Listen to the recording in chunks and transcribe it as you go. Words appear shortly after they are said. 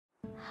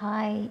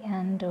Hi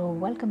and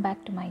welcome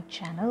back to my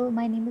channel.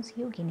 My name is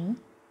Yogini.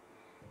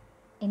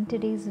 In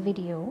today's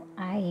video,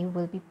 I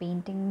will be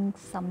painting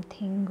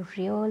something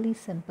really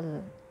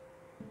simple.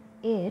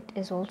 It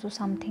is also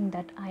something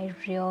that I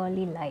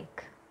really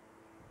like.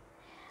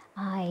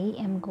 I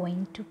am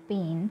going to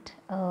paint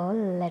a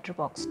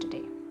letterbox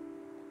today.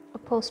 A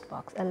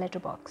postbox, a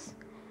letterbox.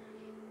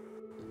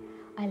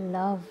 I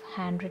love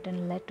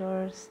handwritten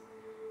letters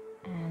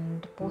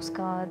and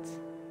postcards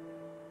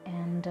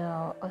and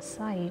a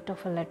site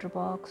of a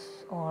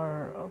letterbox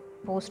or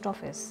a post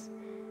office,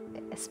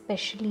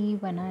 especially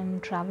when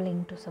I'm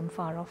traveling to some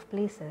far off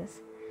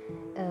places.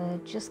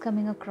 Just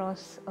coming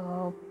across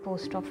a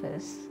post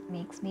office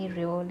makes me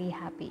really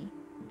happy.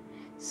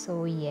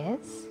 So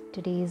yes,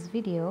 today's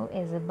video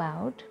is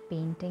about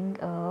painting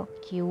a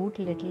cute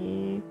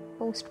little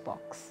post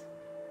box.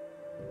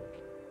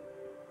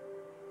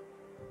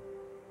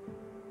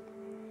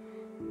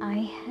 I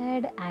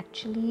had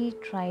actually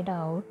tried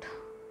out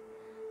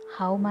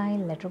how my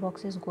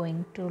letterbox is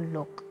going to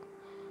look.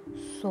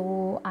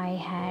 So I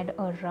had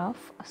a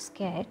rough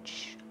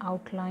sketch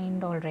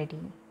outlined already.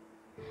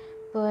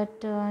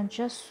 But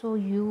just so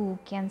you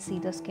can see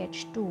the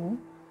sketch too,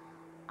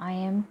 I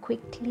am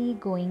quickly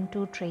going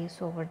to trace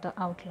over the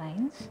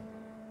outlines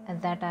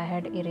that I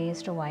had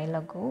erased a while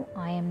ago.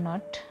 I am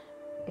not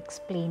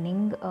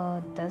explaining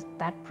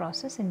that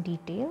process in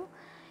detail.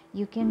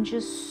 You can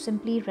just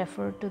simply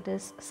refer to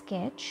this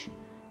sketch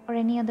or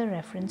any other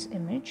reference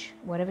image,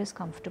 whatever is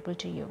comfortable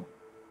to you.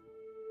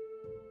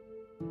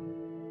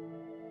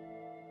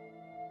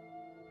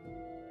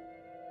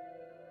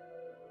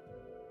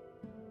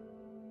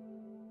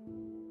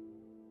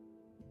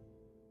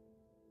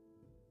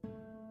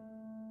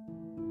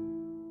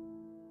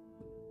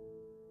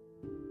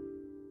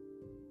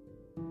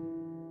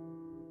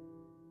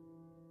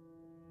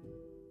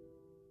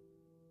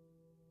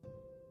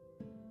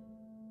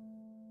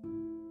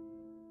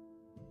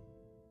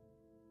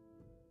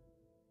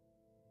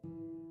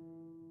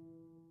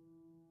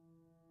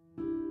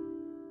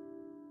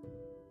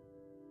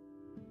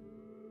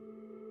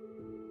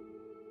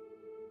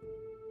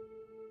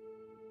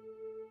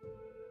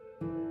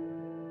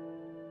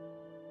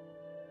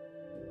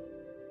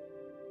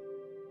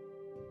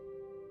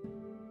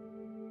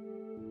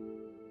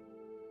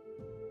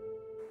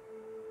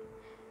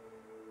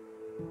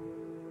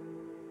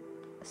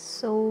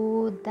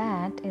 So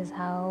that is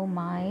how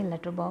my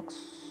letterbox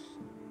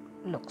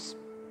looks.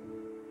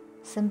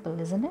 Simple,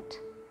 isn't it?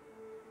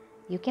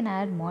 You can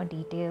add more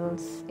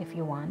details if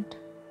you want.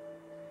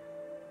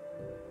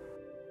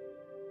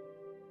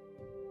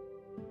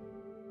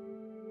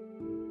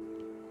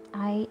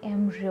 I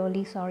am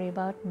really sorry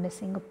about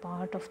missing a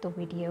part of the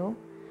video.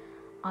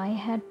 I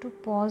had to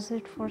pause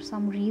it for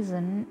some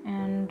reason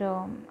and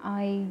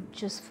I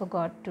just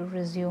forgot to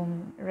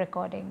resume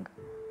recording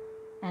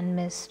and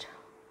missed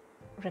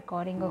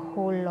recording a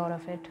whole lot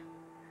of it.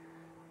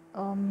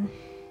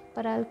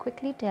 But I'll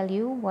quickly tell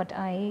you what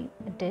I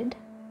did.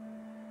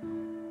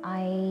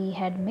 I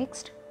had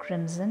mixed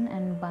crimson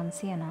and burnt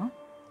sienna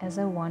as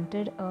I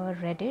wanted a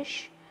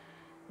reddish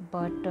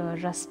but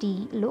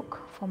rusty look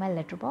for my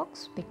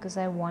letterbox because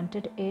I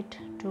wanted it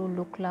to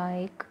look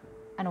like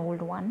an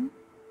old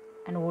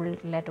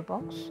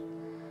letterbox,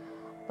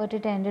 but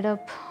it ended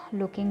up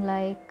looking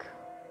like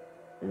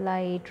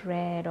light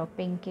red or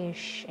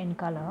pinkish in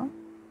color,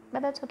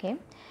 but that's okay.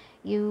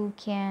 You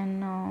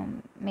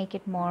can make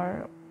it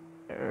more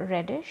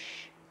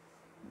reddish.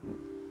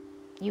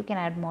 You can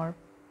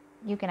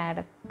add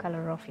a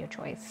color of your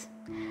choice,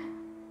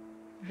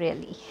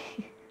 really.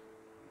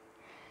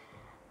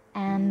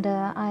 And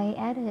I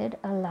added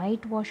a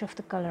light wash of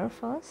the color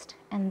first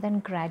and then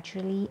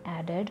gradually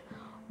added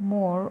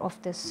more of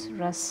this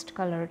rust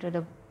color to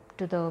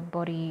the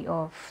body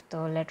of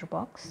the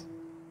letterbox.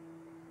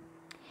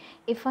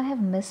 If I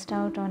have missed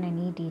out on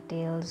any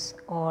details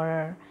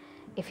or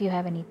if you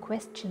have any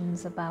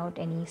questions about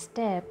any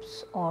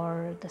steps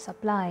or the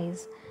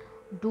supplies,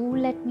 do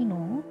let me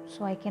know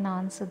so I can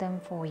answer them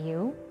for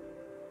you.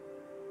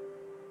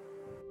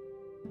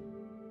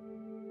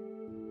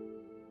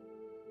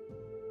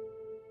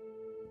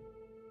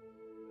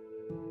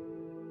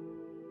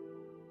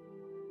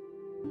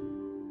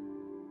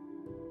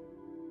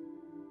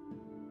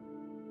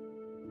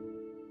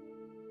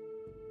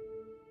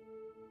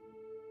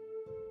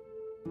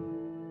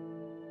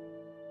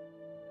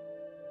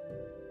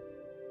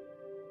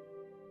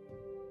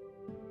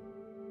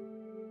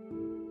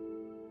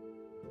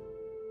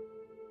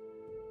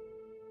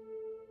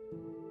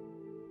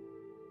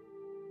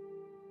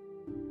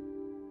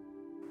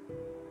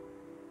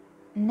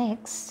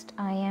 Next,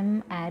 I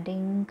am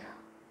adding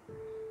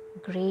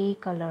gray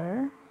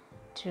color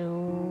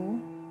to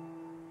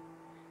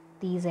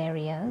these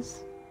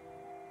areas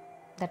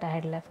that I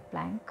had left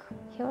blank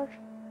here.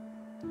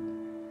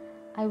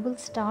 I will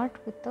start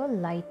with a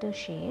lighter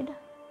shade,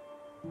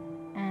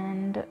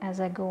 and as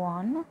I go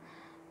on,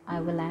 I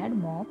will add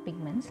more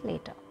pigments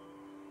later.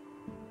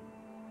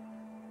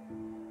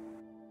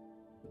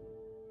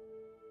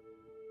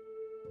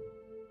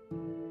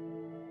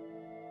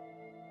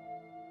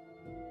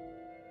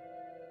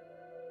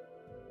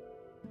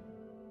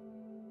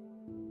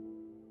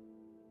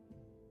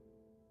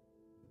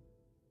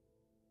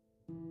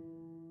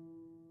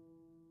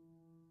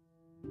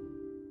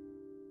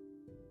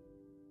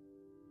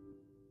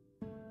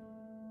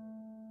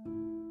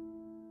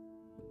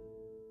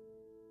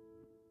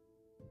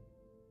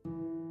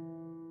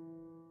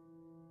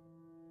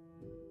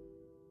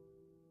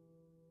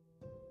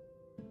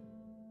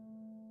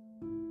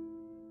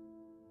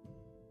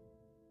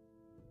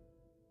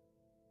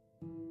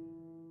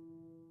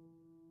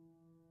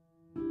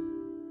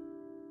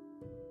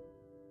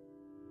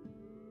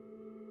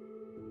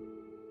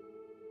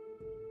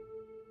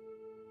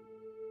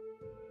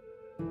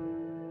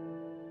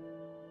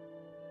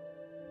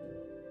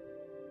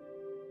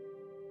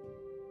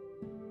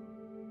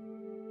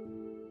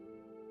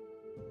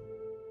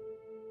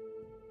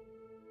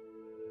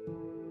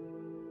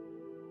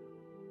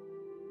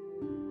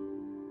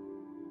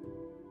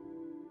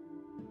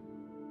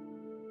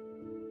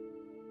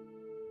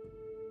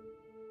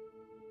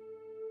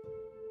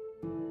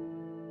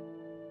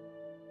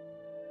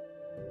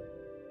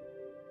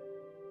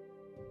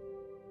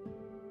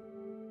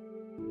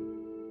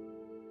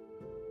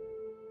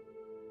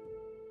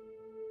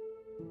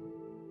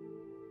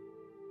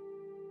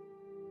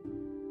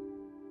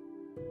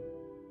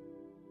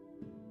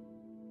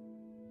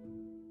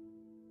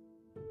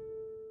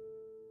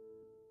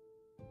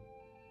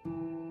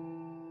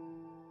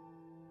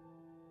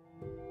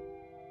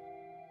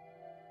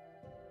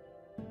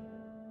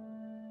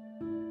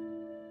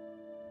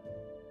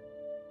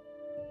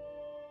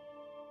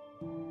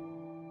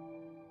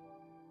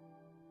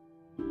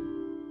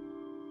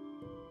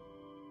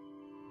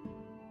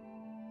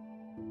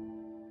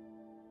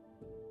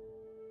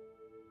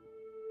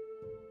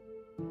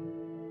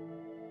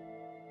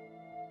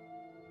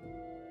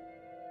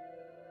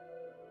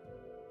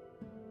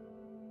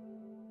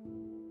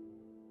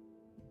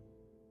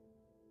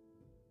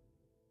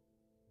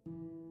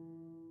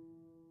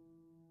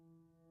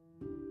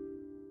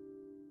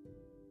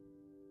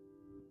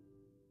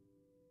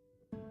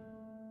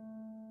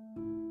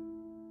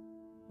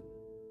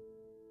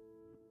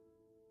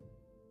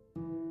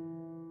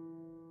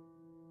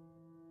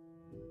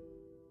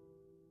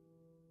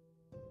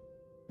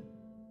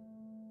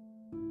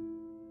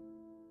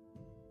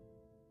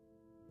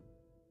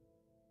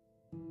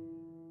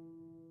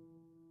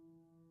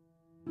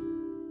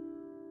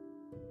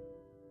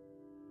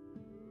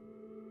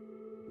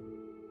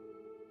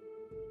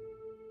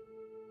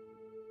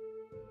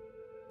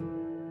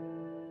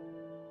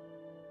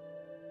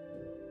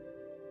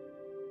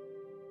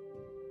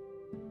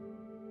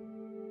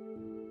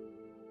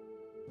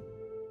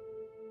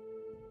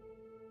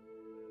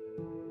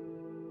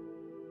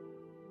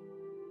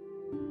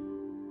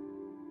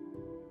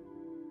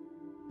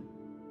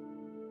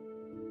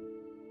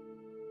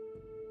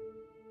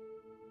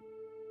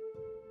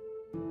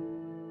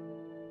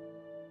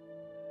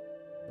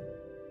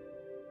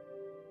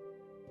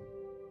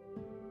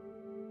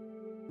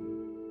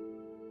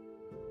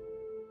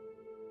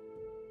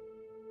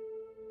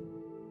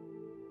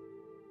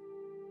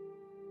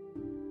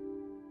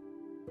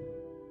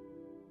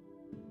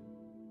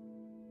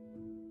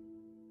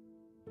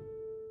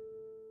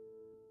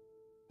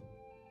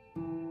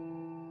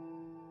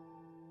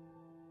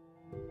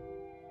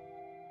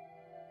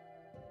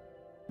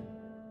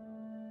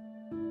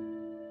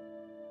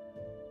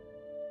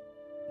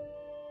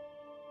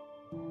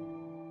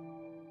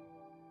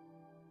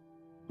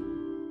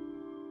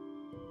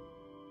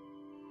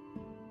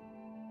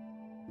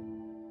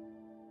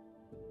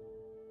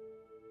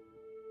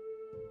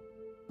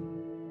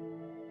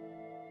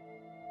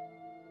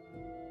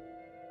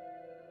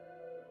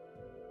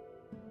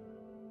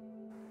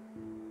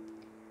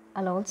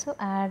 I'll also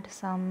add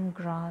some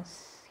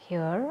grass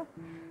here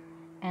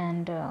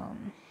and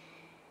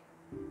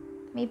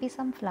maybe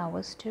some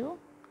flowers too,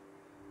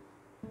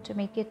 to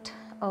make it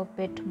a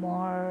bit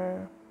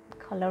more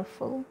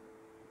colorful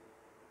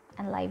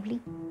and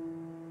lively.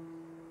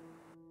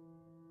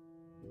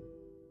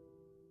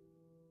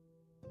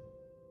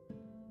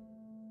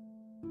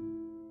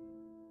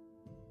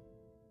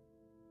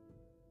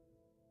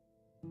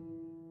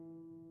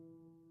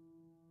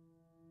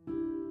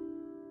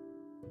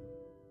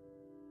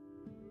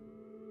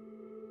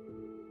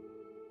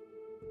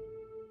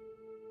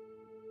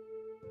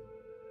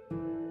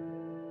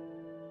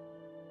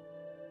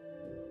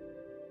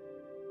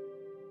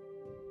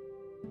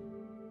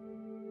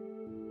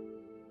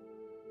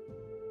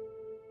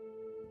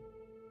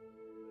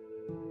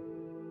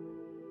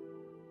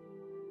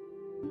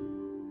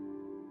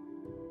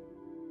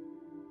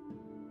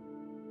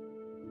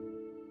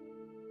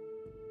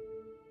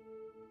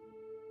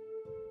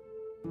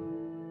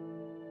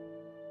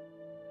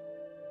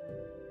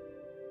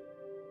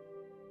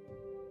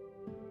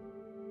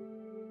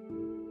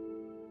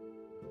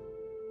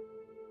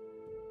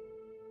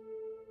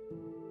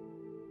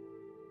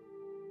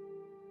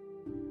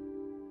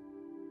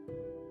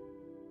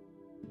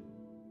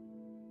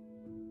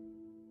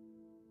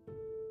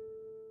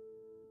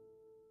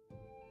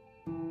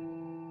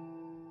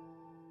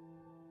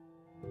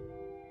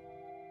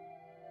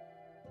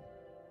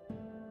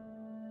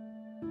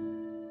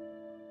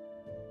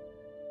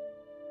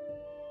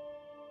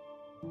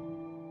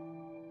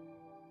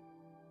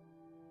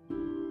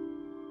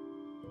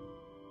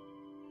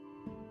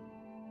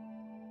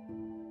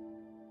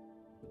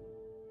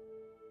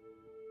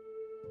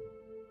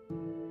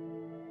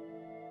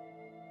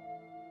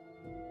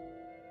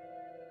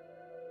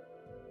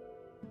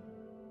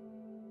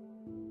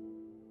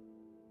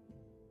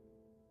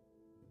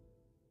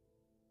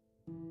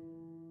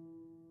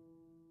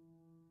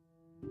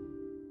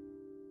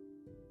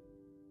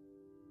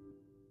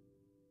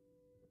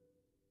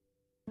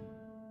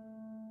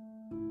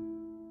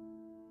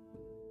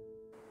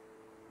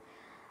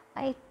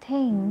 I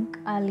think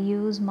I'll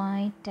use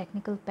my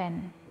technical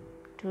pen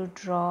to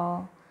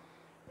draw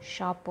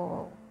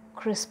sharper,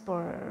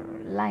 crisper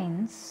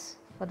lines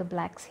for the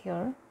blacks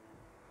here.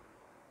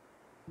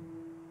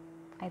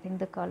 I think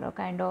the color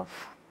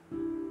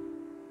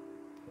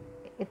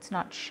it's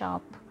not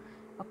sharp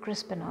or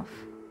crisp enough.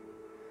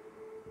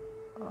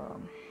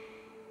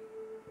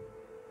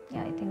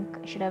 Yeah, I think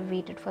I should have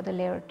waited for the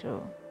layer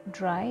to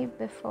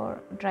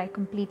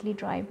completely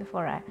dry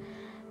before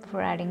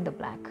adding the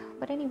black.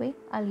 But anyway,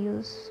 I'll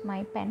use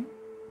my pen.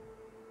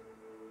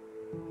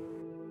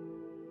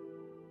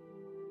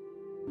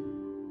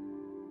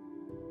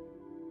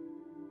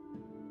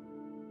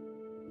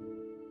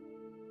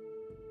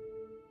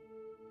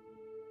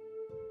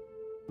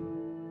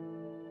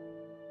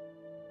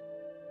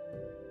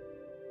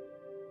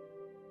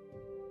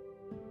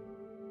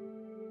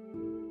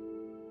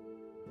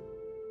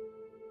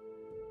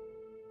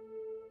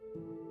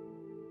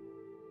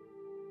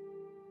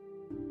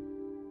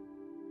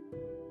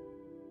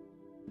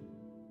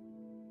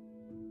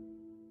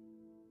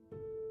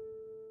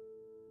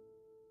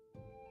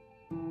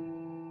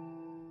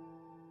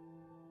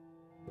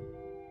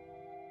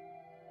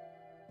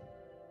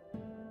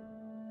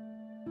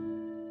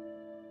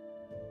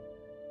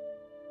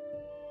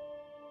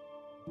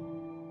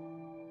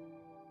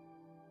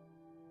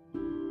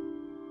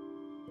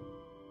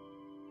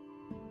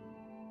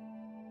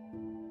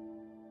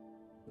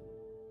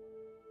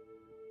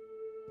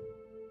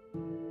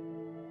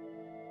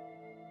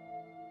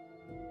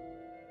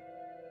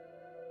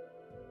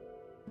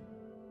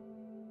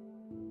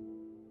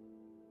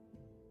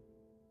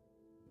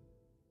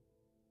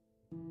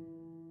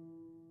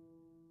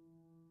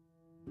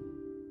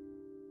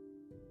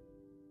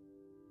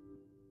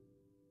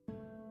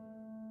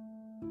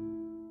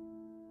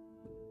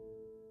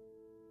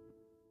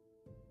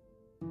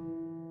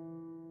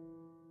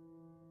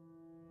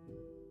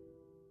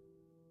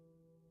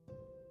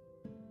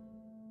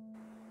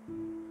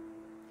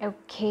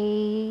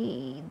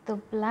 Okay, the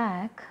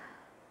black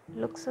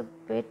looks a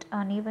bit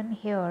uneven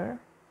here,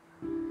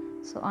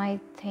 so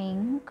I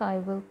think I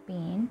will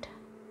paint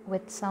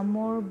with some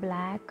more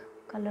black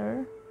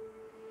color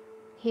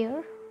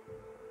here.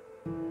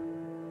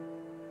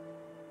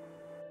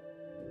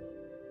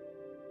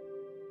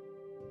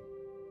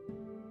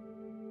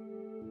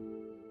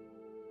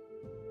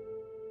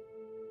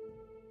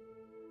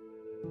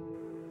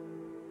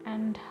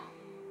 And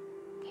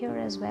here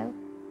as well.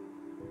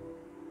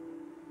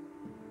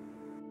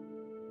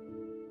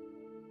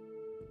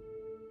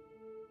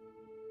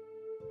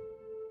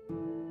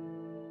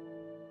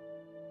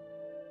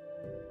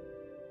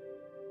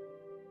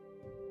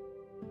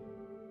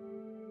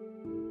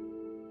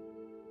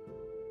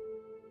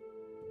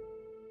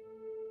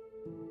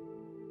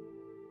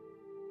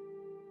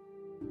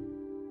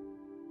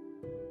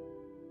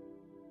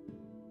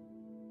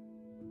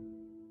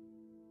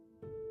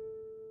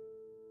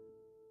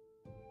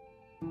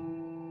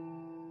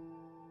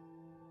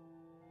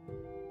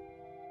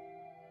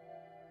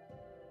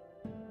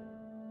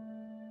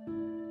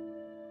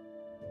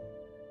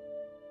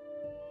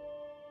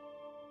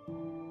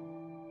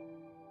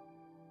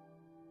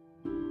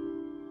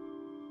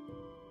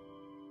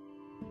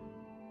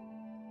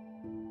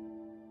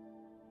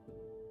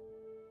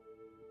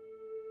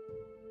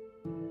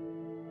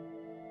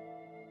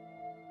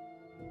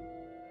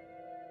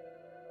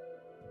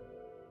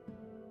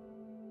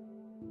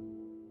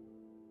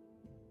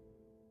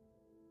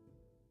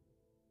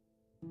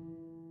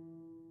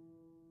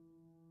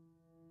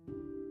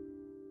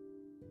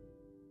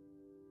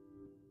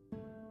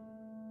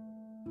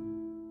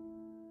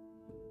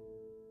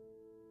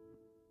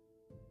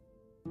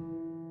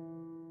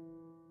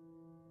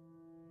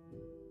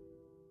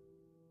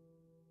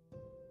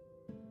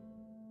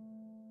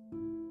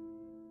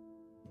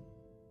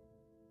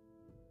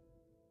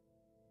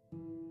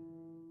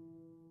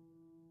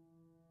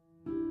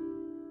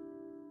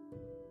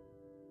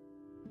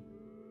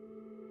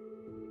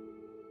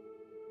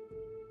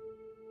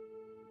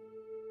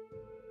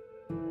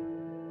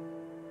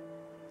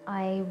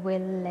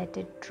 will let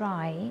it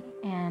dry,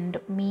 and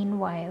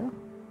meanwhile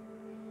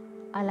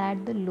I'll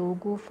add the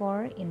logo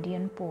for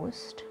Indian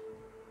Post.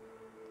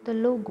 The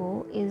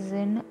logo is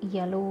in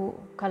yellow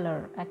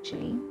color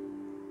actually,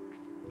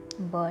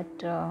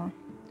 but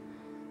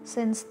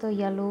since the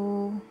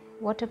yellow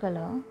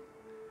watercolor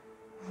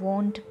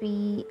won't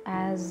be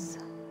as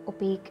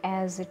opaque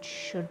as it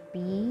should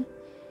be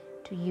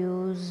to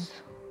use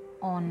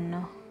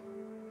on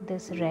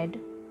this red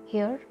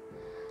here,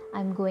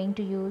 I'm going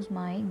to use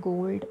my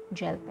gold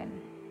gel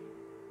pen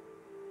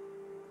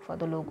for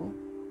the logo.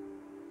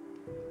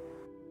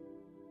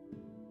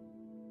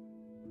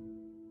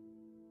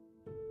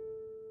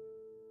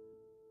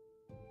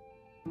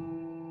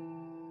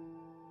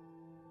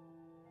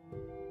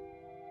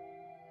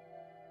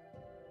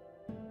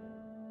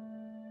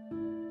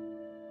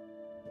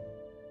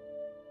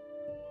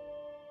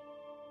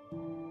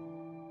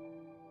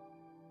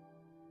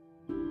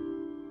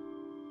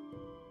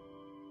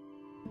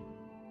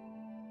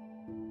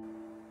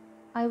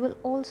 I will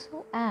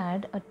also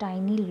add a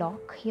tiny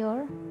lock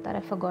here that I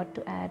forgot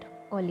to add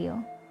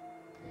earlier.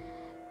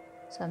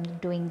 So I'm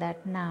doing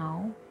that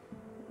now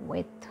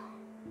with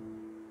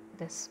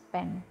this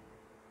pen.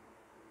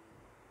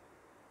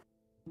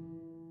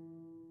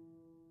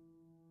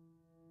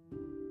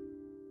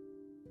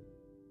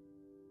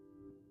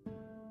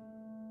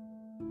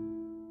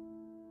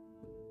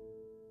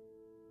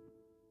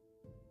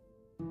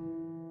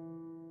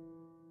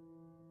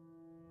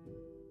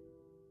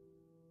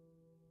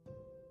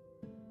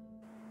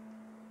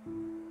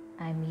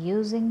 I'm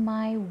using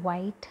my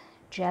white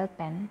gel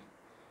pen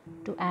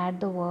to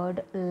add the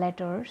word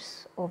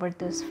letters over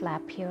this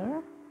flap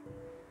here,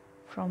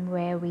 from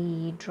where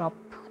we drop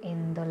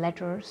in the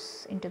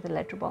letters into the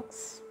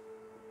letterbox.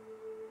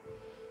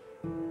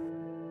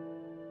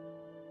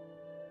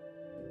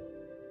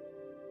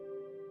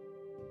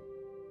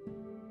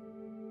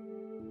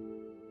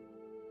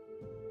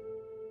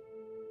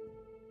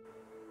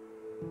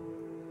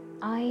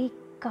 I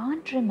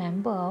can't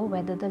remember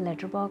whether the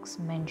letterbox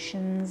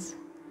mentions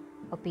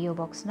a PO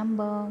box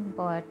number,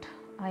 but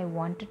I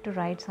wanted to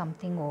write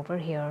something over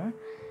here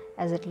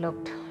as it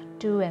looked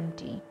too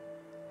empty.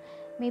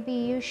 Maybe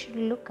you should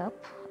look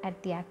up at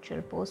the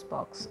actual post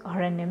box or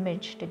an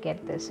image to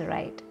get this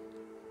right.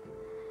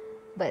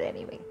 But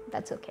anyway,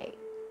 that's okay.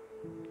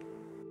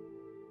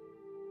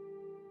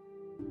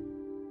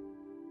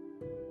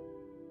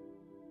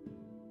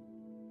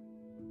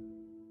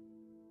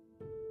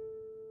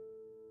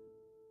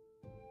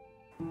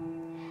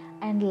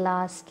 And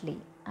lastly,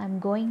 I'm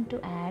going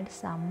to add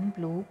some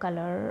blue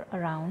color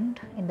around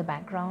in the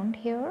background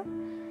here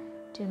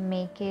to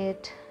make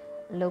it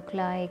look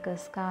like a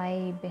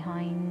sky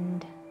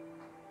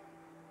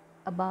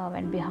above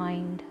and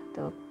behind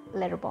the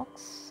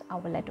letterbox,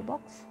 our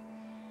letterbox,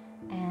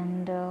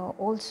 and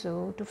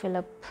also to fill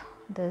up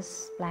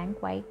this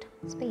blank white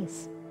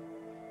space.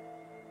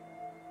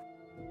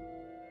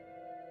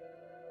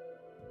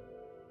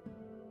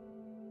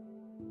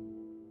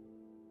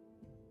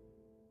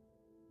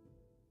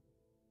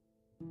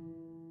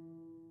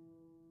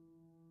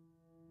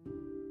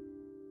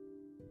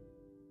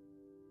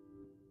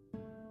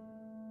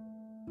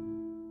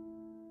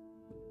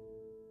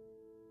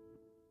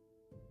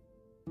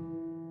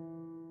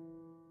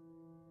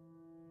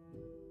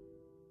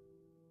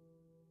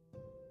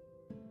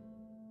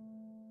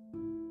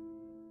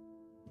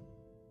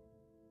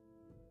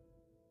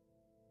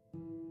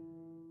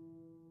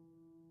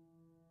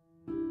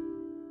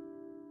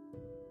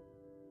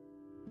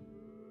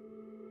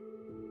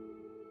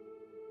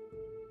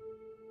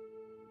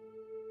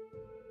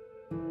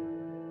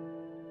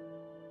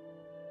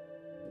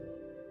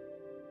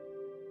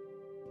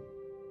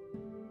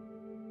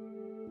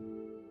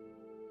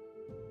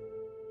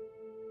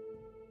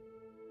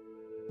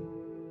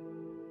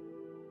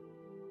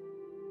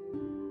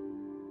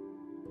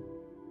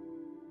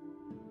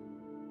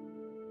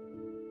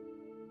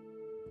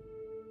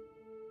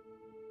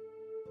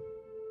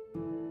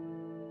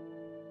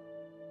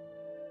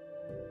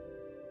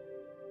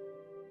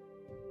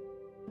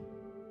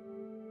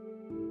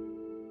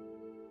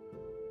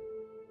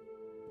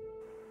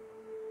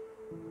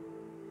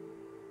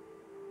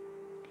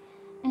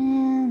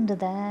 And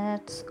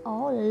that's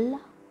all.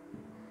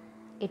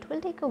 It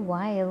will take a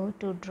while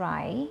to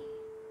dry,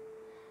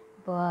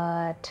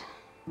 but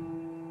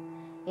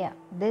yeah,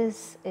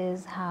 this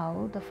is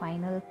how the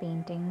final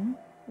painting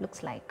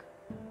looks like.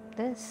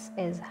 This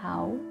is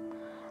how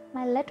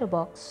my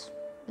letterbox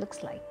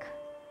looks like.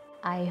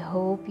 I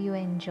hope you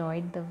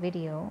enjoyed the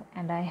video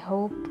and I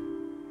hope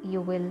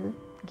you will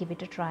give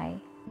it a try.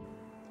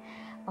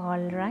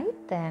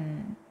 Alright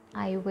then,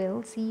 I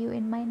will see you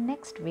in my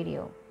next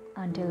video.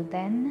 Until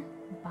then,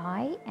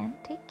 bye and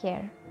take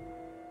care.